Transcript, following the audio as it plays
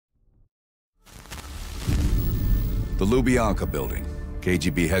The Lubyanka building,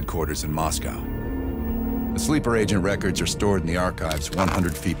 KGB headquarters in Moscow. The sleeper agent records are stored in the archives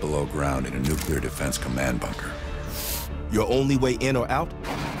 100 feet below ground in a nuclear defense command bunker. Your only way in or out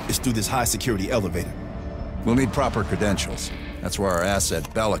is through this high-security elevator. We'll need proper credentials. That's where our asset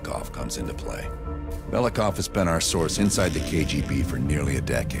Belikov comes into play. Belikov has been our source inside the KGB for nearly a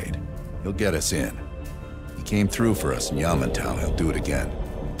decade. He'll get us in. He came through for us in Yamantau. He'll do it again.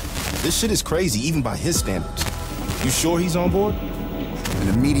 This shit is crazy, even by his standards. You sure he's on board? An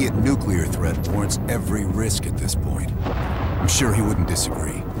immediate nuclear threat warrants every risk at this point. I'm sure he wouldn't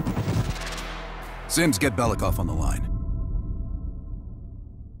disagree. Sims, get Belikov on the line.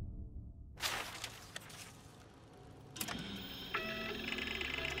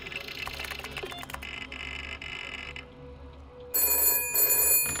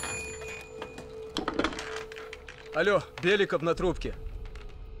 Алло, Беликов на трубке.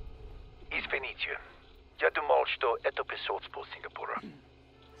 Извините, я думал, что это посольство Сингапура.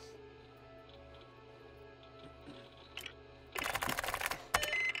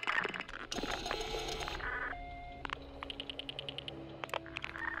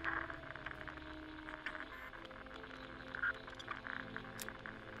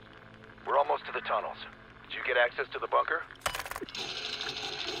 We're almost to the tunnels. Did you get access to the bunker?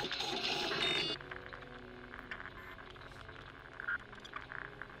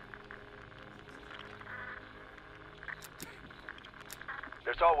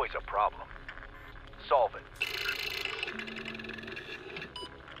 There's always a problem. Solve it.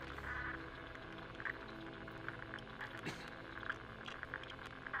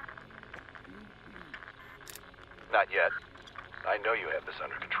 Not yet. I know you have this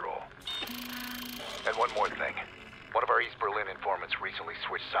under control. And one more thing. One of our East Berlin informants recently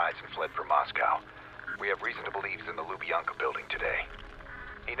switched sides and fled for Moscow. We have reason to believe he's in the Lubyanka building today.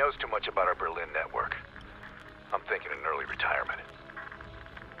 He knows too much about our Berlin network. I'm thinking an early retirement.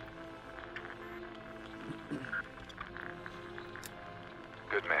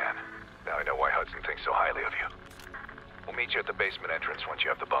 Good man. Now I know why Hudson thinks so highly of you. We'll meet you at the basement entrance once you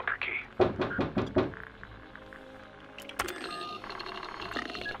have the bunker key.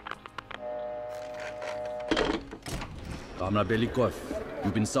 Comrade Belikov,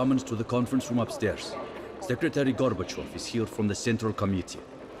 you've been summoned to the conference room upstairs. Secretary Gorbachev is here from the Central Committee.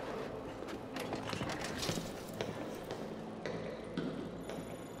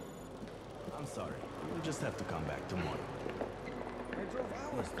 I'm sorry. We'll just have to come back tomorrow.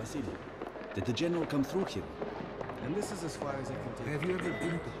 Yes, Vasily. Did the general come through here? And this is as far as I can take. Have you ever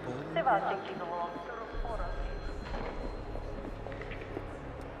been to Poland?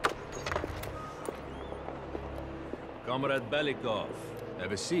 Comrade Belikov,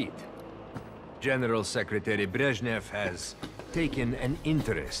 have a seat. General Secretary Brezhnev has taken an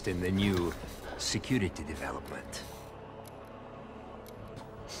interest in the new security development.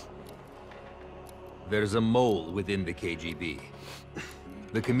 There's a mole within the KGB.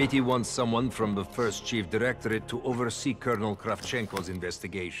 The committee wants someone from the first Chief Directorate to oversee Colonel Kravchenko's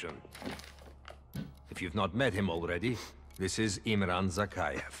investigation. If you've not met him already, this is Imran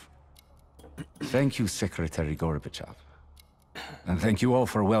Zakayev. Thank you, Secretary Gorbachev. And thank you all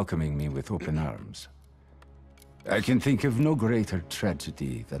for welcoming me with open arms. I can think of no greater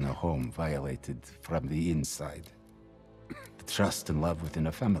tragedy than a home violated from the inside. The trust and love within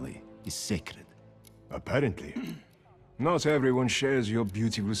a family is sacred. Apparently. Not everyone shares your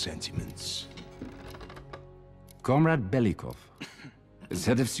beautiful sentiments. Comrade Belikov, as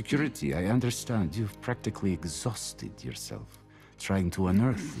head of security, I understand you've practically exhausted yourself trying to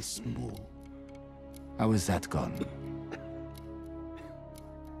unearth this mole. How has that gone?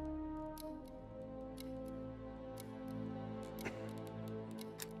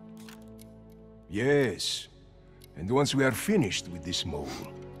 Yes. And once we are finished with this mole,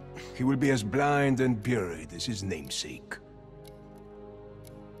 he will be as blind and buried as his namesake.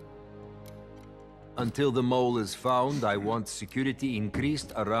 Until the mole is found, I want security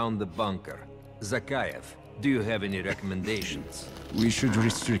increased around the bunker. Zakayev, do you have any recommendations? We should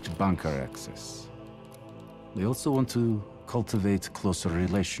restrict bunker access. We also want to cultivate closer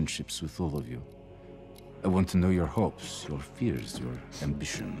relationships with all of you. I want to know your hopes, your fears, your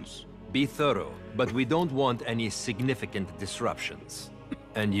ambitions. Be thorough, but we don't want any significant disruptions.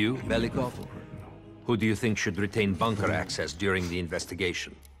 And you, Belikov? Who do you think should retain bunker access during the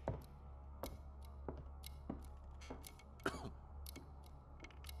investigation?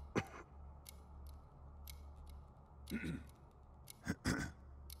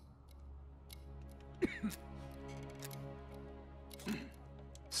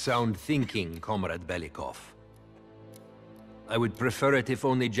 Sound thinking, Comrade Belikov. I would prefer it if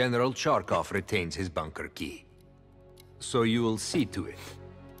only General Charkov retains his bunker key. So you will see to it.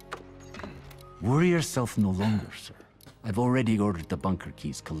 Worry yourself no longer, sir. I've already ordered the bunker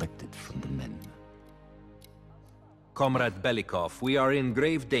keys collected from the men. Comrade Belikov, we are in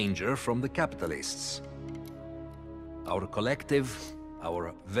grave danger from the capitalists. Our collective,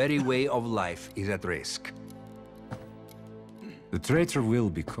 our very way of life is at risk. The traitor will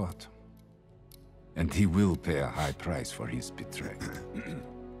be caught. And he will pay a high price for his betrayal.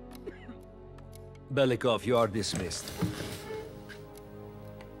 Belikov, you are dismissed.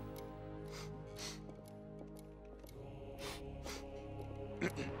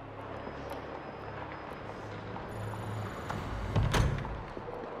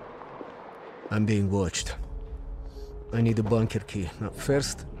 I'm being watched. I need a bunker key. Now,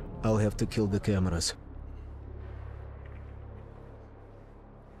 first, I'll have to kill the cameras.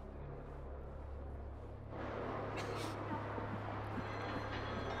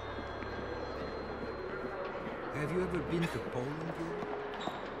 Have you ever been to Poland?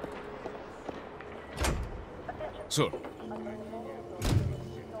 Sir.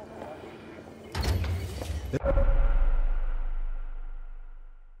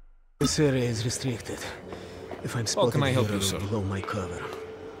 This area is restricted. If I'm spotted can I help here, you, I will sir? blow my cover.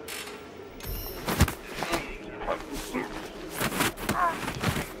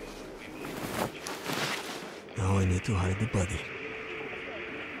 Now I need to hide the body.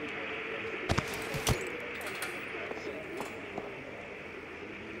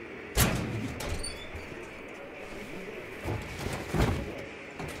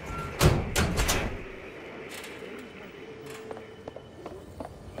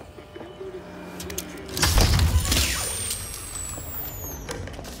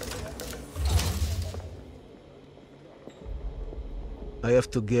 I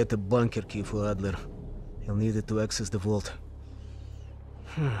have to get a bunker key for Adler. He'll need it to access the vault.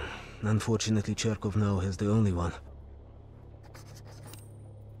 Unfortunately, Charkov now has the only one.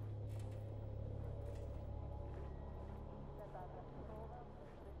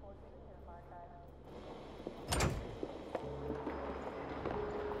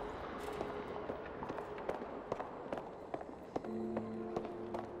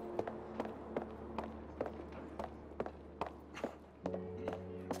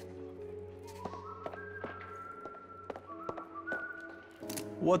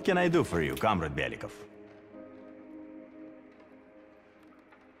 What can I do for you, Comrade Belikov?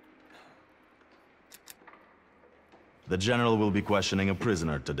 The General will be questioning a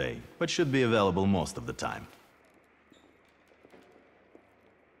prisoner today, but should be available most of the time.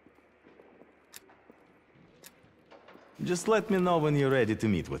 Just let me know when you're ready to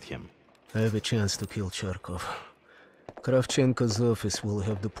meet with him. I have a chance to kill Charkov. Kravchenko's office will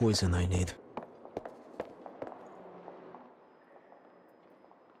have the poison I need.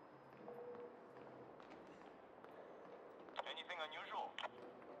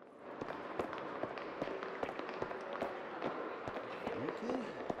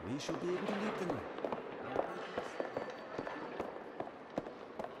 We should be able to lead them.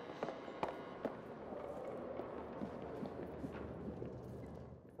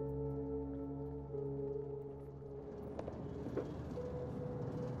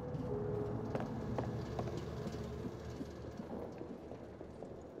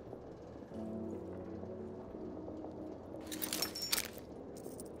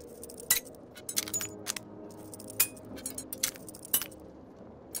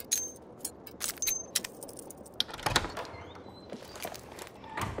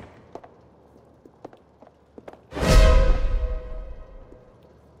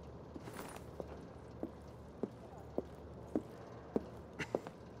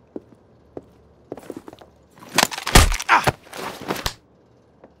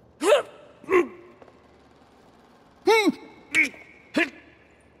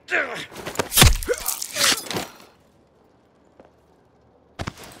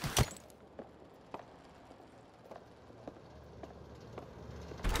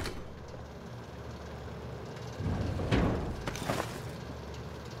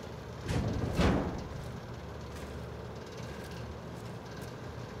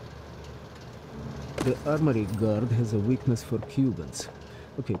 The armory guard has a weakness for Cubans.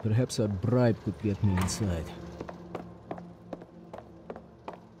 Okay, perhaps a bribe could get me inside.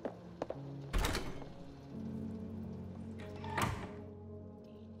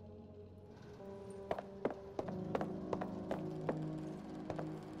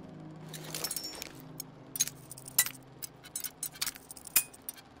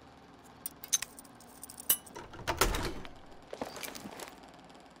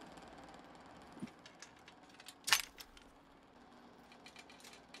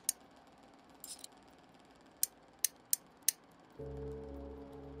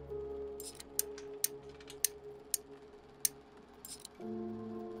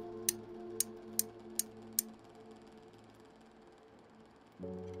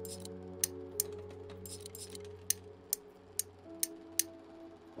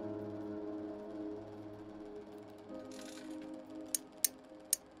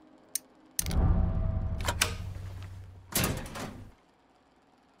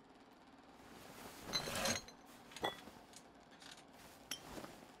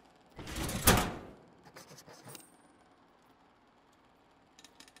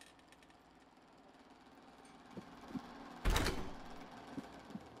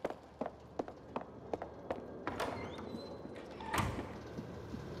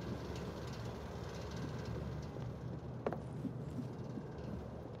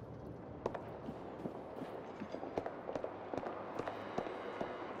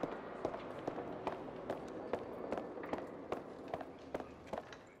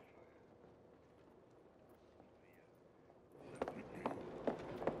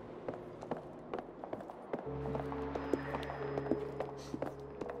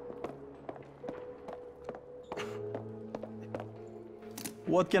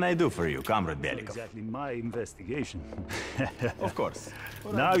 What can I do for you, Comrade Belikov? Exactly my investigation. Of course.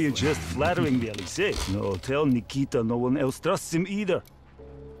 Now you're just flattering the Alexei. No, tell Nikita no one else trusts him either.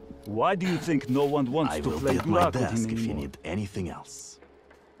 Why do you think no one wants to play Gulag with him if you anymore? need anything else.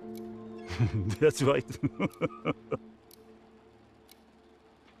 That's right.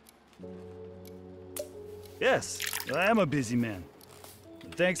 Yes, I am a busy man.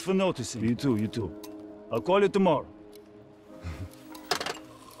 Thanks for noticing. You too, you too. I'll call you tomorrow.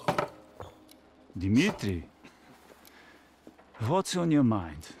 Dmitri, what's on your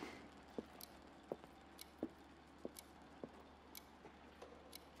mind?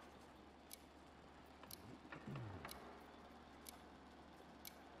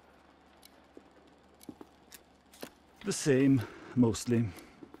 The same, mostly.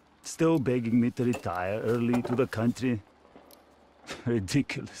 Still begging me to retire early to the country.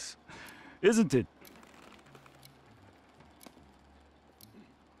 Ridiculous, isn't it?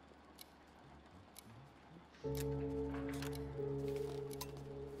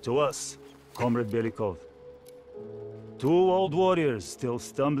 To us, Comrade Belikov. Two old warriors still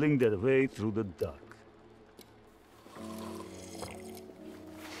stumbling their way through the dark.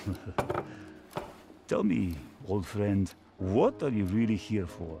 Tell me, old friend, what are you really here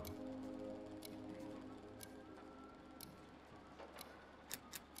for?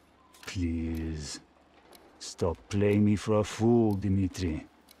 Please, stop playing me for a fool, Dmitri.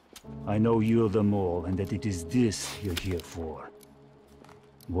 I know you're the mole and that it is this you're here for.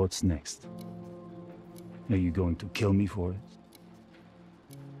 What's next? Are you going to kill me for it?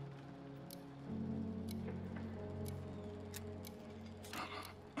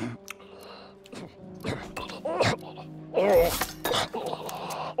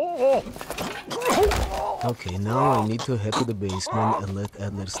 Okay, now I need to head to the basement and let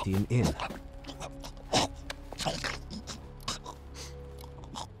Adler's team in.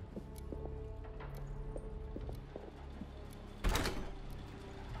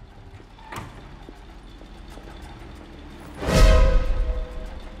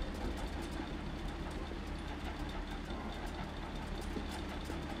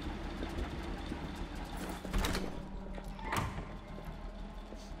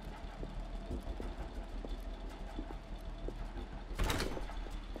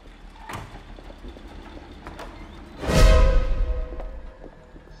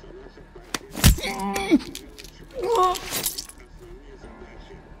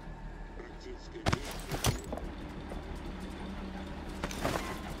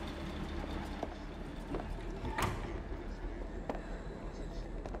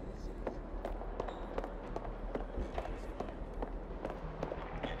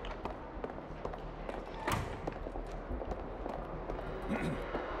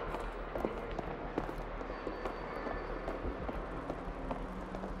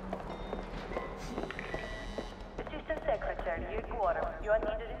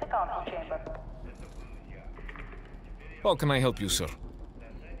 How can I help you, sir?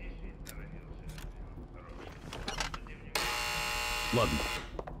 Ладно.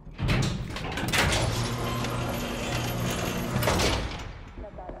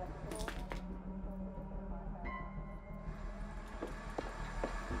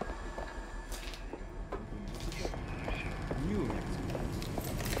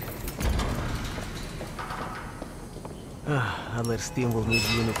 Adler's team will need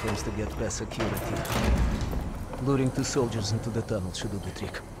uniforms to get past security. Luring two soldiers into the tunnel should do the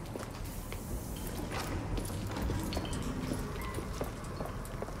trick.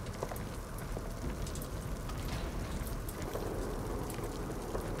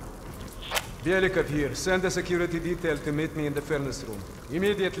 Belikov here. Send a security detail to meet me in the furnace room.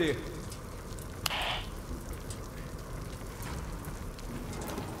 Immediately.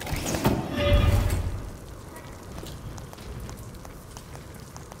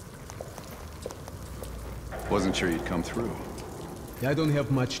 Wasn't sure you'd come through. I don't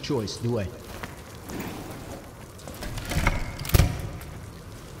have much choice, do I?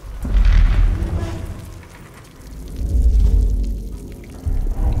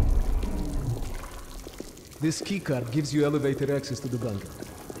 This keycard gives you elevator access to the bunker.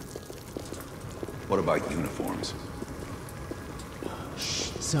 What about uniforms?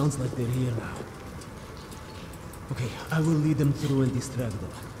 Shh, sounds like they're here now. Okay, I will lead them through and distract them.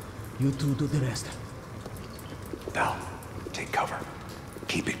 You two do the rest. Val, take cover.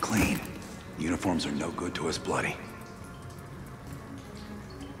 Keep it clean. Uniforms are no good to us bloody.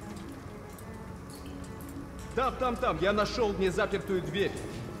 Там, я нашел незапертую дверь.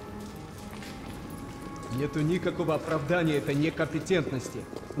 Нету никакого оправдания этой некомпетентности.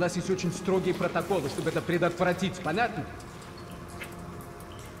 У нас есть очень строгие протоколы, чтобы это предотвратить. Понятно?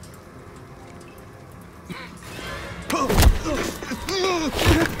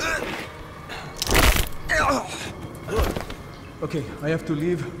 Okay, I have to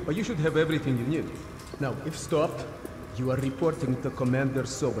leave, but you should have everything you need. Now, if stopped, you are reporting to Commander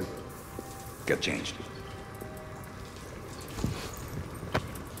Sobol. Get changed.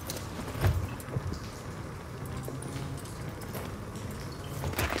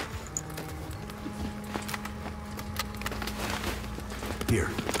 Here,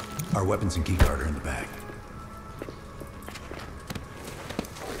 our weapons and keycard are in the bag.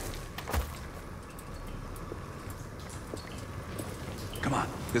 Come on,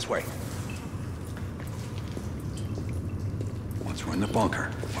 this way. Once we're in the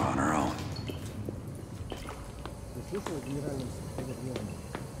bunker, we're on our own.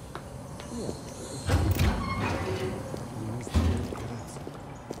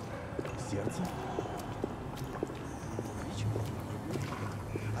 Сердце?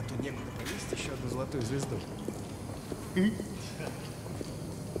 А то некуда повесить еще одну золотую звезду.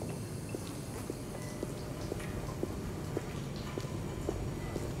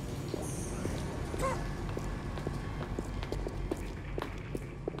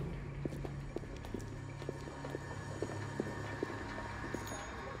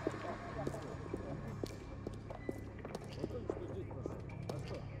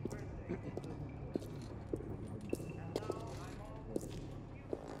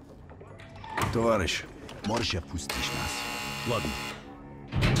 Товарищ, можешь отпустить нас? Ладно.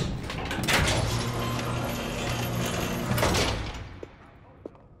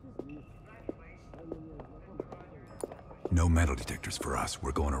 No metal detectors for us.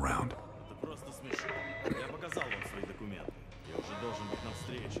 We're going around. Это просто смешно. Я показал вам свои документы. Я уже должен быть на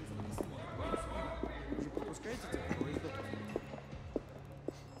встрече.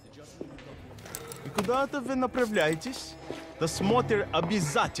 И куда-то вы направляетесь? Досмотр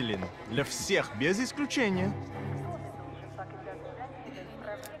обязателен для всех, без исключения.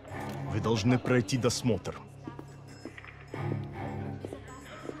 Вы должны пройти досмотр.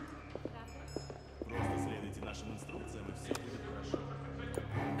 Просто следуйте нашим инструкциям, и все будет хорошо.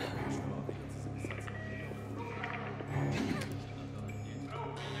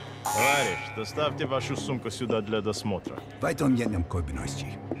 Товарищ, доставьте вашу сумку сюда для досмотра. В этом нет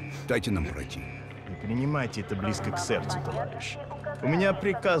необходимости. Дайте нам пройти. Не принимайте это близко к сердцу, товарищ. У меня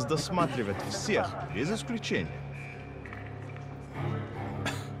приказ досматривать всех, без исключения.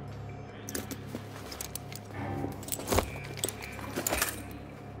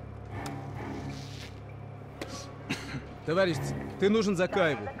 Товарищ, ты нужен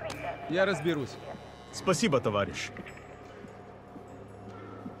Закаеву. Я разберусь. Спасибо, товарищ.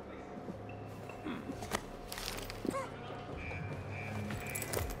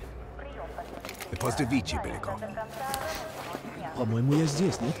 Поздравите, Беликов. По-моему, я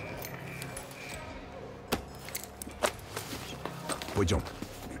здесь, нет? Пойдем.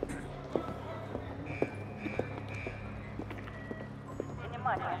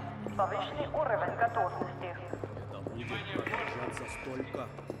 Внимание! Повышенный уровень готовности. Это будет продолжаться столько,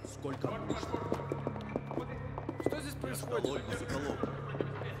 сколько нужно. Что здесь происходит? Ольга Соколова.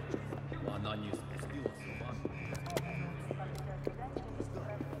 Она не спустилась в ванну.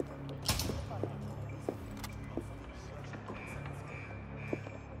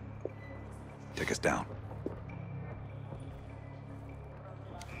 Take us down.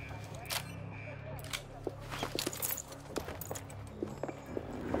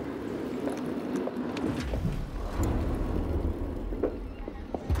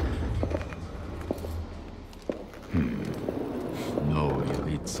 Новые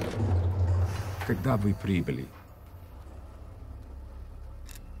лица. Когда вы прибыли?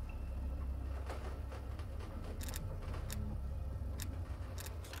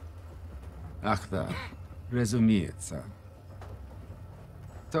 Ах да, разумеется.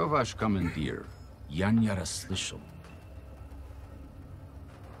 Кто ваш командир? Я не расслышал.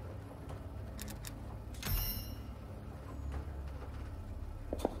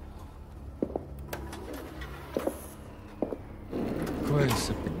 Какое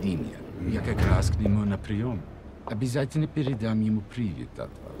совпадение. Я как раз к нему на прием. Обязательно передам ему привет от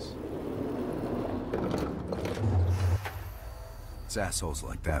вас. It's assholes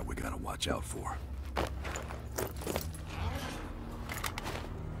like that we gotta watch out for.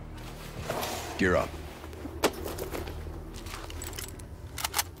 Gear up.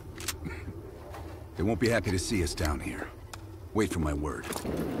 They won't be happy to see us down here. Wait for my word.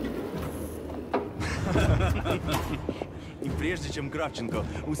 И прежде чем Кравченко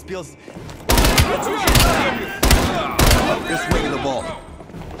успел... This way to the vault.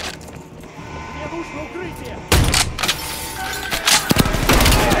 Мне нужно укрытие!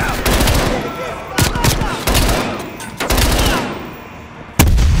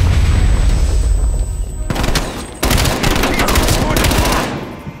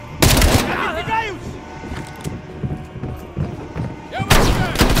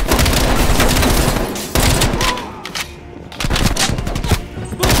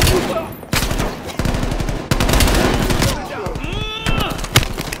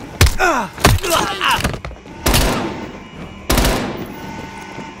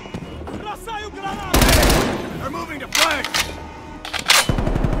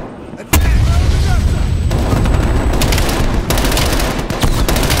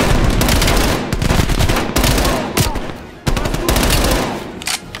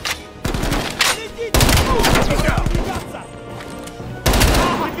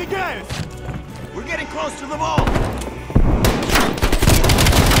 We're getting close to the vault!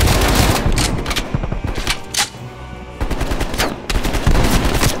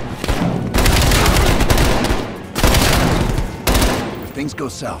 If things go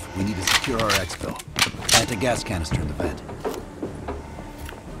south, we need to secure our exfil. Plant a gas canister in the vent.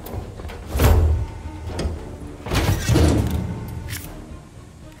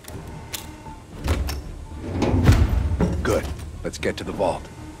 Good. Let's get to the vault.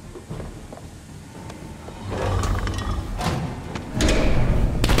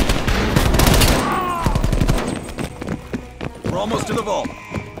 We're almost to the vault.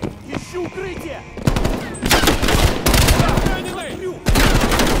 Ищу укрытие!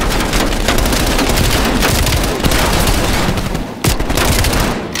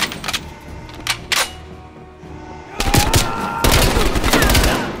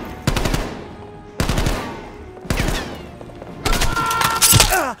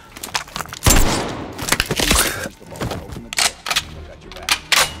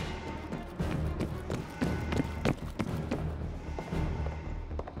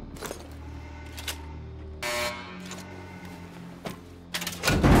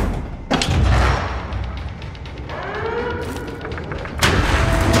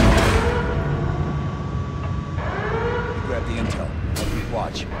 Grab the intel. Help me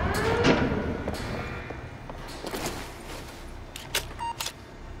watch.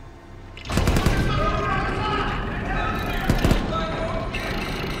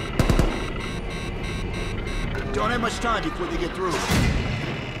 Don't have much time before they get through.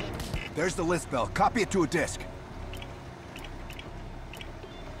 There's the list bell. Copy it to a disk.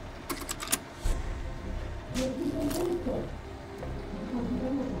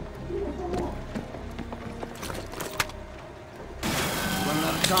 Running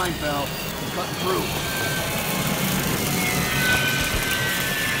out of time, Bell. We're cutting through.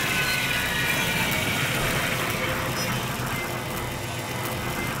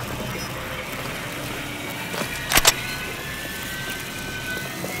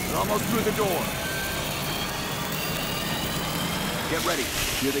 We're almost through the door. Get ready.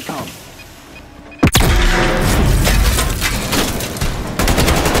 Here they come.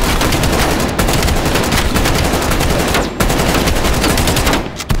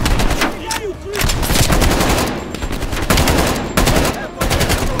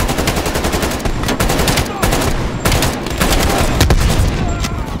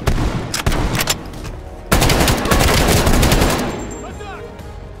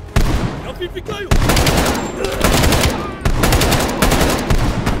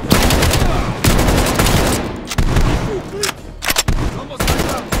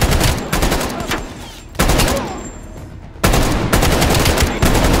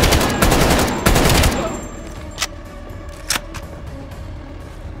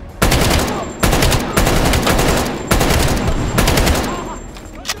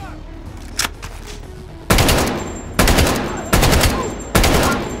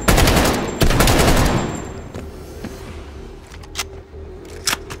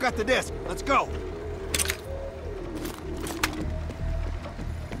 got the disc. Let's go.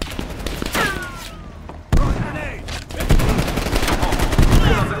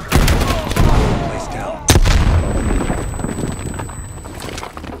 Place down.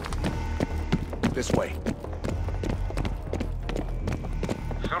 This way.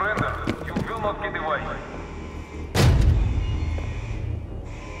 Surrender. You will not get away.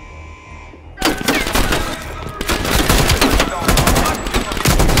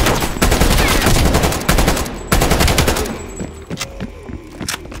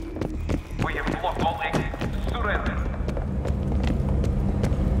 We have blocked all exits. Surrender.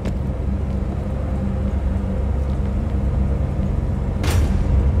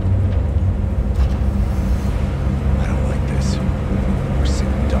 I don't like this. We're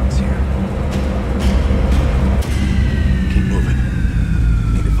sitting ducks here. Keep moving.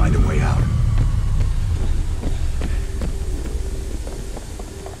 Need to find a way out.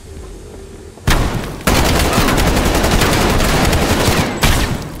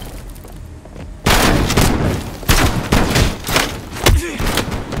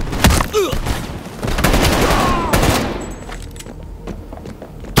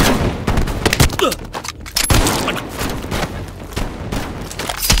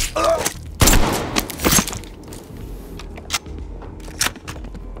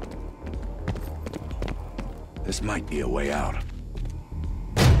 This might be a way out.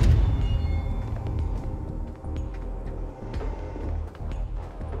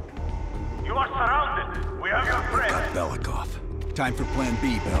 You are surrounded. We have your friend. Got Belikov. Time for Plan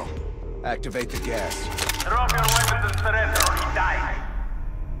B, Bill. Activate the gas. Drop your weapons and surrender or he dies.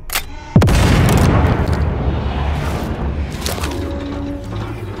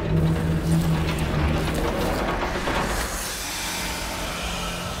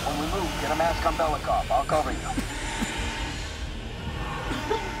 When we move, get a mask on Belikov. I'll cover you.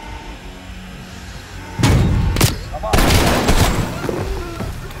 Come on.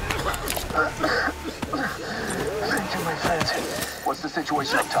 Thank you, my friend. What's the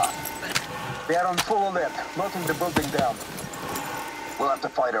situation up top? They are on full alert, locking the building down. We'll have to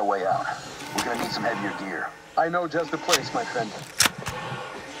fight our way out. We're gonna need some heavier gear. I know just the place, my friend.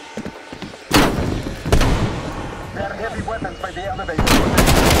 There are heavy weapons by the elevator.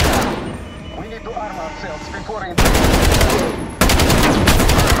 We need to arm ourselves before I'm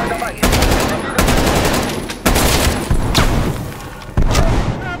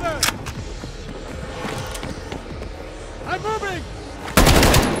moving!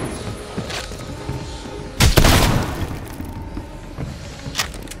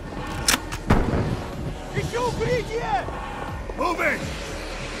 Ищу укрытие! Moving!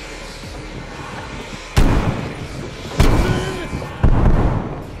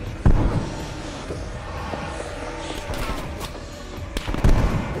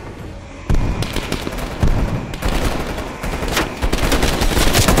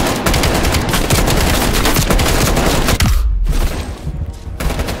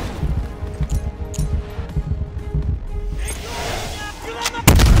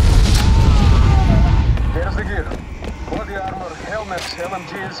 There's the gear. Body armor, helmets,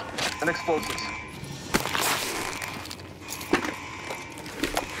 LMGs, and explosives.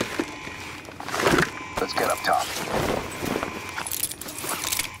 Let's get up top.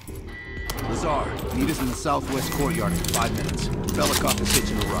 Lazar, meet us in the southwest courtyard in 5 minutes. Belikov is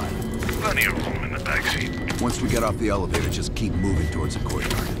hitching a ride. Plenty of room in the backseat. Once we get off the elevator, just keep moving towards the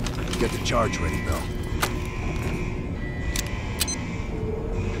courtyard. Get the charge ready, Bill.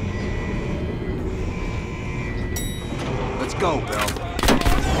 Let's go, Bill.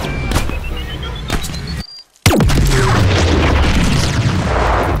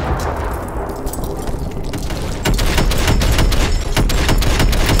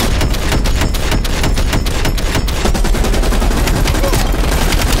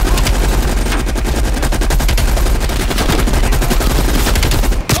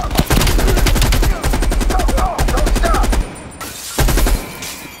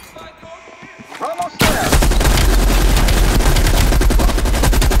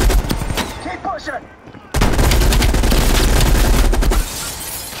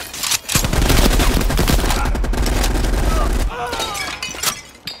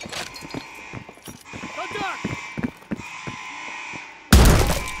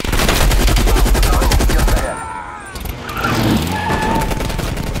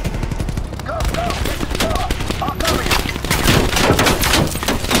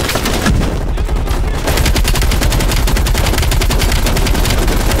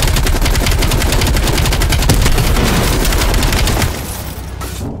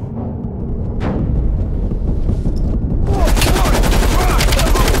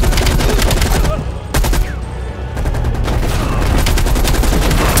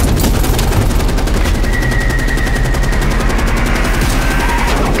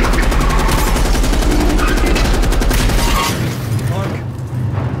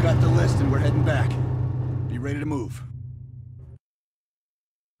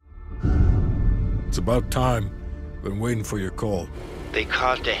 It's about time. Been waiting for your call. They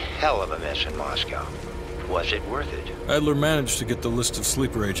caused a hell of a mess in Moscow. Was it worth it? Adler managed to get the list of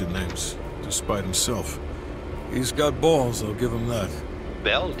sleeper agent names, despite himself. He's got balls, I'll give him that.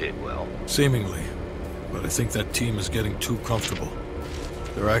 Bell did well. Seemingly. But I think that team is getting too comfortable.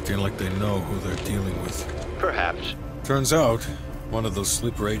 They're acting like they know who they're dealing with. Perhaps. Turns out, one of those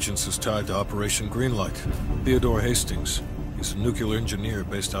sleeper agents is tied to Operation Greenlight. Theodore Hastings. He's a nuclear engineer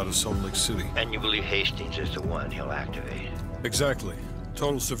based out of Salt Lake City. And you believe Hastings is the one he'll activate? Exactly.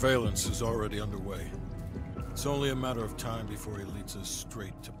 Total surveillance is already underway. It's only a matter of time before he leads us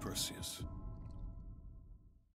straight to Perseus.